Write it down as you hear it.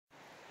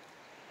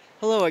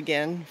Hello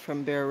again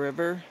from Bear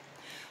River.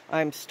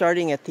 I'm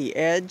starting at the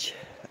edge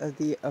of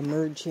the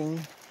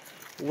emerging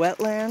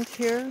wetland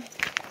here.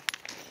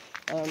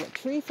 A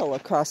tree fell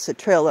across the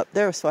trail up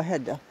there, so I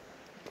had to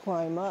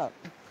climb up.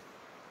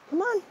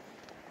 Come on.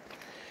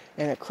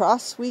 And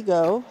across we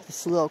go.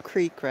 This little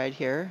creek right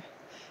here.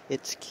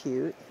 It's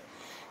cute.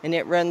 And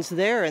it runs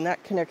there, and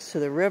that connects to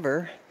the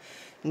river.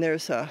 And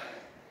there's a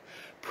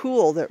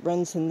pool that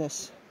runs in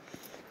this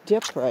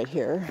dip right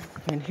here.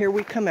 And here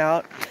we come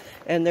out.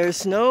 And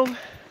there's no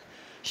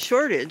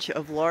shortage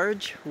of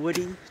large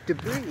woody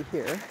debris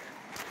here.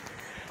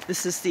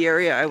 This is the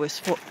area I was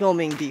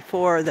filming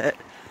before that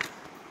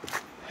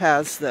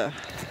has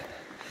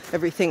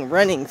everything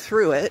running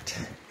through it.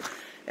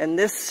 And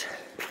this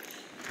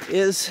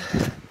is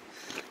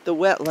the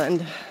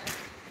wetland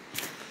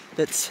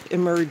that's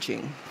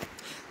emerging.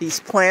 These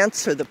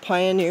plants are the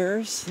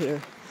pioneers.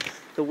 They're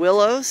the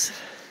willows.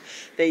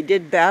 They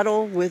did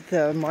battle with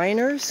the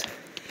miners.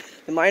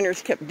 The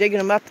miners kept digging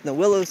them up, and the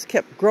willows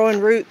kept growing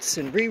roots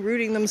and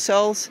re-rooting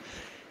themselves.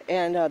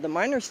 And the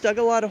miners dug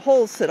a lot of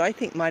holes that I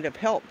think might have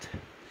helped.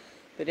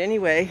 But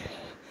anyway,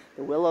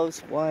 the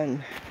willows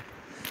won.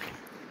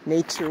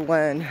 Nature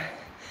won.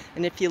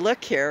 And if you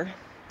look here,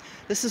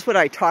 this is what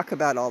I talk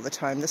about all the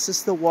time. This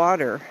is the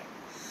water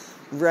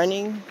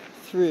running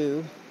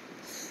through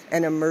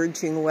an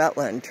emerging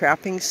wetland,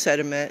 trapping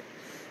sediment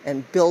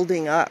and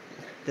building up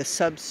the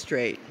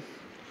substrate.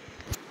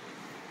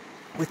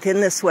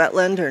 Within this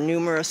wetland are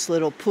numerous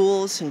little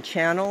pools and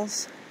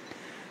channels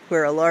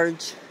where a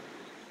large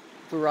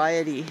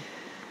variety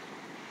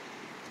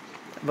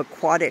of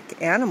aquatic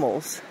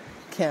animals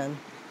can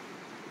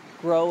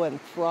grow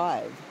and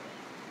thrive.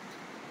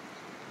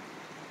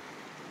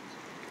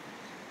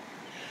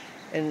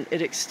 And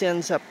it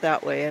extends up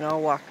that way, and I'll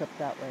walk up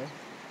that way.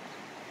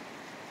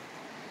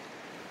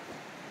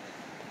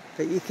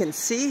 But you can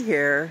see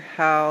here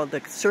how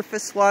the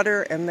surface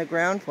water and the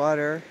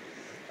groundwater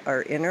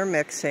are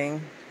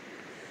intermixing,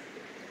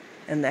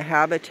 and the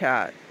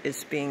habitat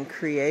is being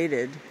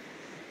created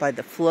by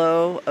the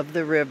flow of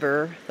the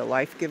river, the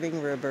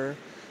life-giving river,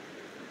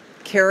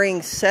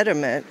 carrying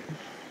sediment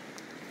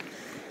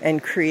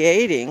and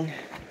creating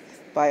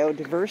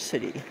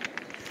biodiversity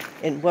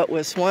in what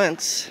was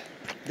once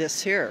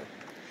this here,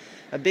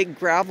 a big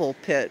gravel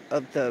pit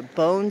of the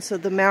bones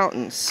of the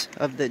mountains,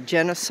 of the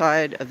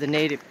genocide of the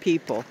native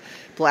people,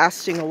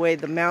 blasting away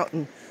the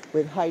mountain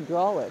with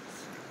hydraulics.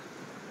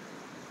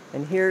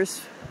 And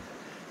here's,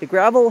 the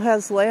gravel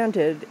has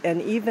landed,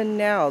 and even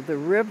now the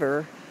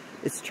river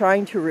is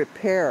trying to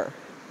repair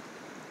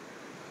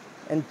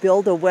and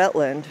build a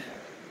wetland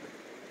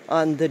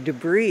on the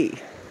debris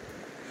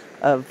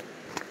of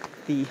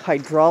the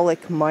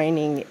hydraulic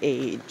mining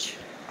age.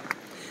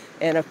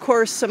 And of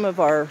course, some of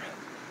our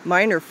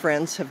miner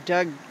friends have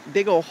dug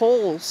big old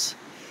holes,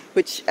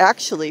 which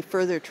actually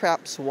further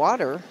traps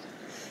water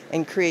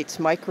and creates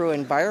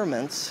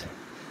microenvironments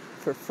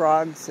for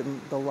frogs and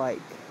the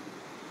like.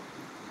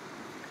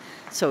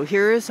 So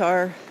here is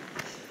our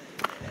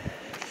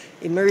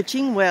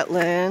emerging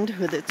wetland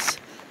with its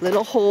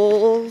little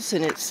holes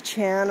and its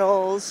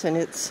channels and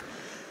its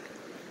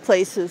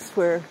places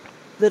where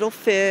little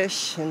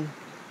fish and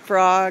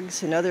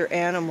frogs and other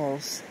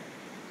animals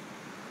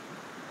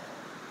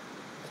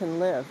can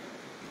live.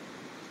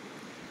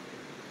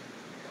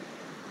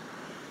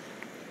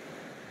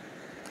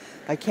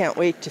 I can't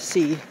wait to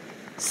see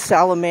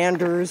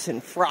salamanders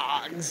and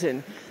frogs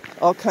and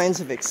all kinds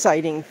of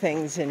exciting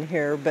things in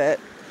here, but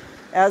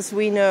as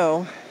we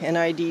know,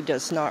 NID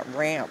does not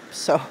ramp,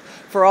 so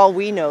for all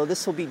we know,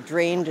 this will be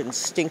drained and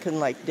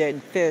stinking like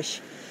dead fish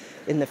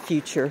in the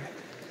future.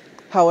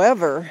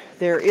 However,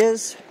 there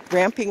is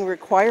ramping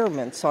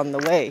requirements on the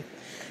way.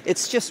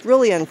 It's just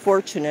really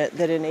unfortunate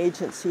that an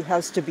agency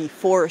has to be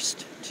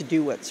forced to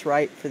do what's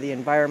right for the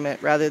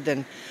environment rather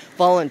than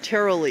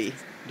voluntarily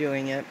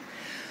doing it.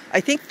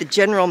 I think the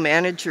general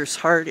manager's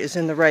heart is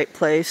in the right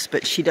place,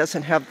 but she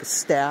doesn't have the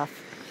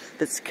staff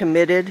that's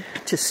committed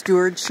to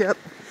stewardship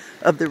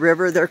of the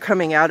river. They're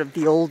coming out of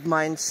the old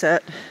mindset.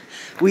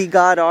 We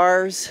got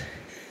ours,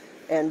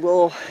 and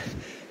we'll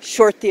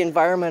short the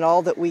environment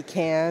all that we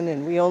can,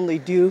 and we only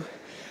do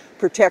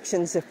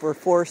protections if we're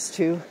forced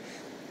to.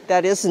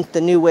 That isn't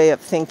the new way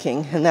of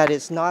thinking, and that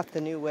is not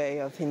the new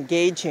way of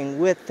engaging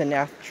with the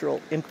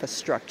natural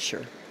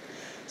infrastructure.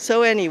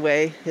 So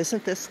anyway,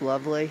 isn't this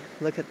lovely?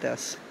 Look at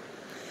this.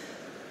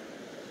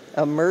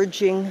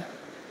 Emerging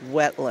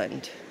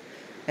wetland.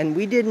 And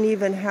we didn't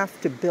even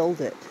have to build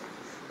it.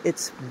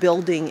 It's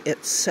building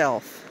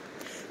itself.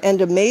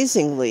 And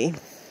amazingly,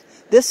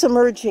 this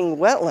emerging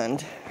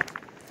wetland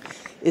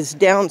is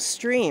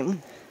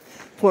downstream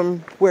from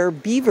where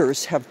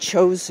beavers have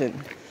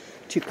chosen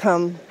to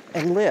come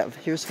and live.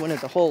 Here's one of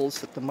the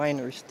holes that the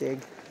miners dig.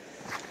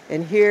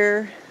 And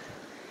here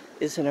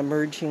is an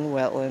emerging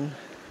wetland.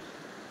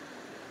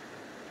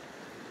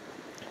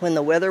 When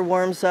the weather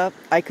warms up,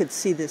 I could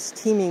see this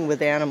teeming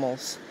with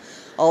animals.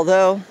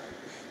 Although,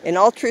 in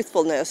all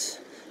truthfulness,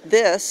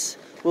 this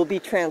will be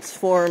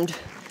transformed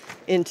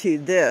into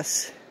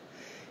this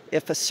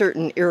if a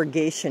certain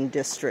irrigation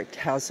district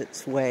has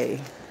its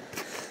way.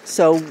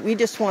 So we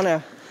just want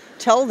to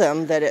tell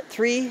them that at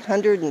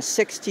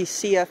 360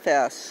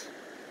 CFS,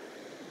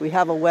 we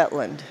have a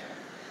wetland,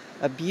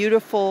 a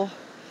beautiful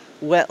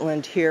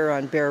wetland here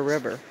on Bear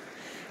River.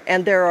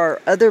 And there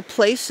are other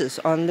places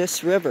on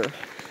this river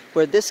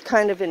where this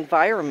kind of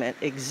environment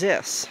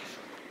exists.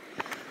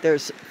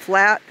 There's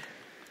flat,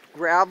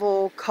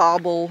 gravel,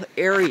 cobble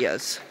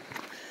areas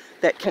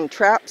that can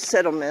trap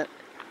sediment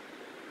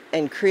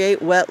and create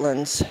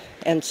wetlands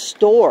and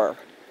store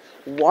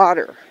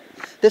water.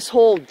 This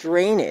whole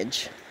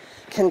drainage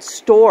can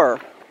store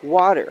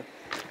water.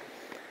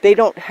 They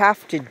don't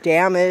have to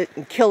dam it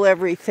and kill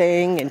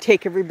everything and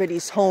take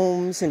everybody's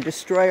homes and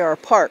destroy our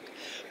park.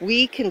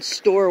 We can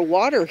store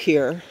water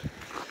here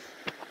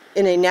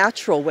in a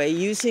natural way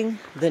using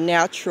the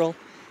natural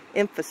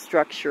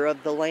infrastructure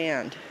of the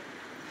land.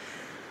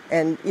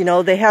 And you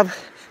know, they have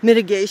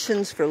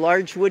mitigations for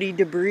large woody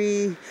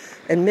debris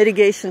and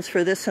mitigations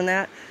for this and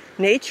that.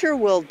 Nature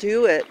will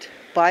do it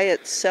by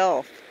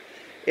itself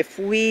if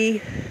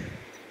we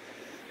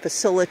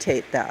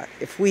facilitate that,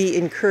 if we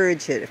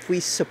encourage it, if we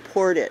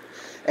support it,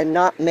 and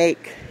not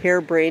make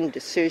harebrained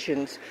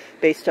decisions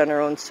based on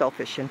our own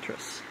selfish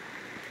interests.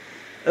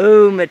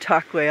 Oh,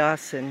 Matakwe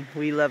Asin,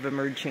 we love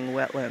emerging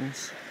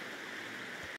wetlands.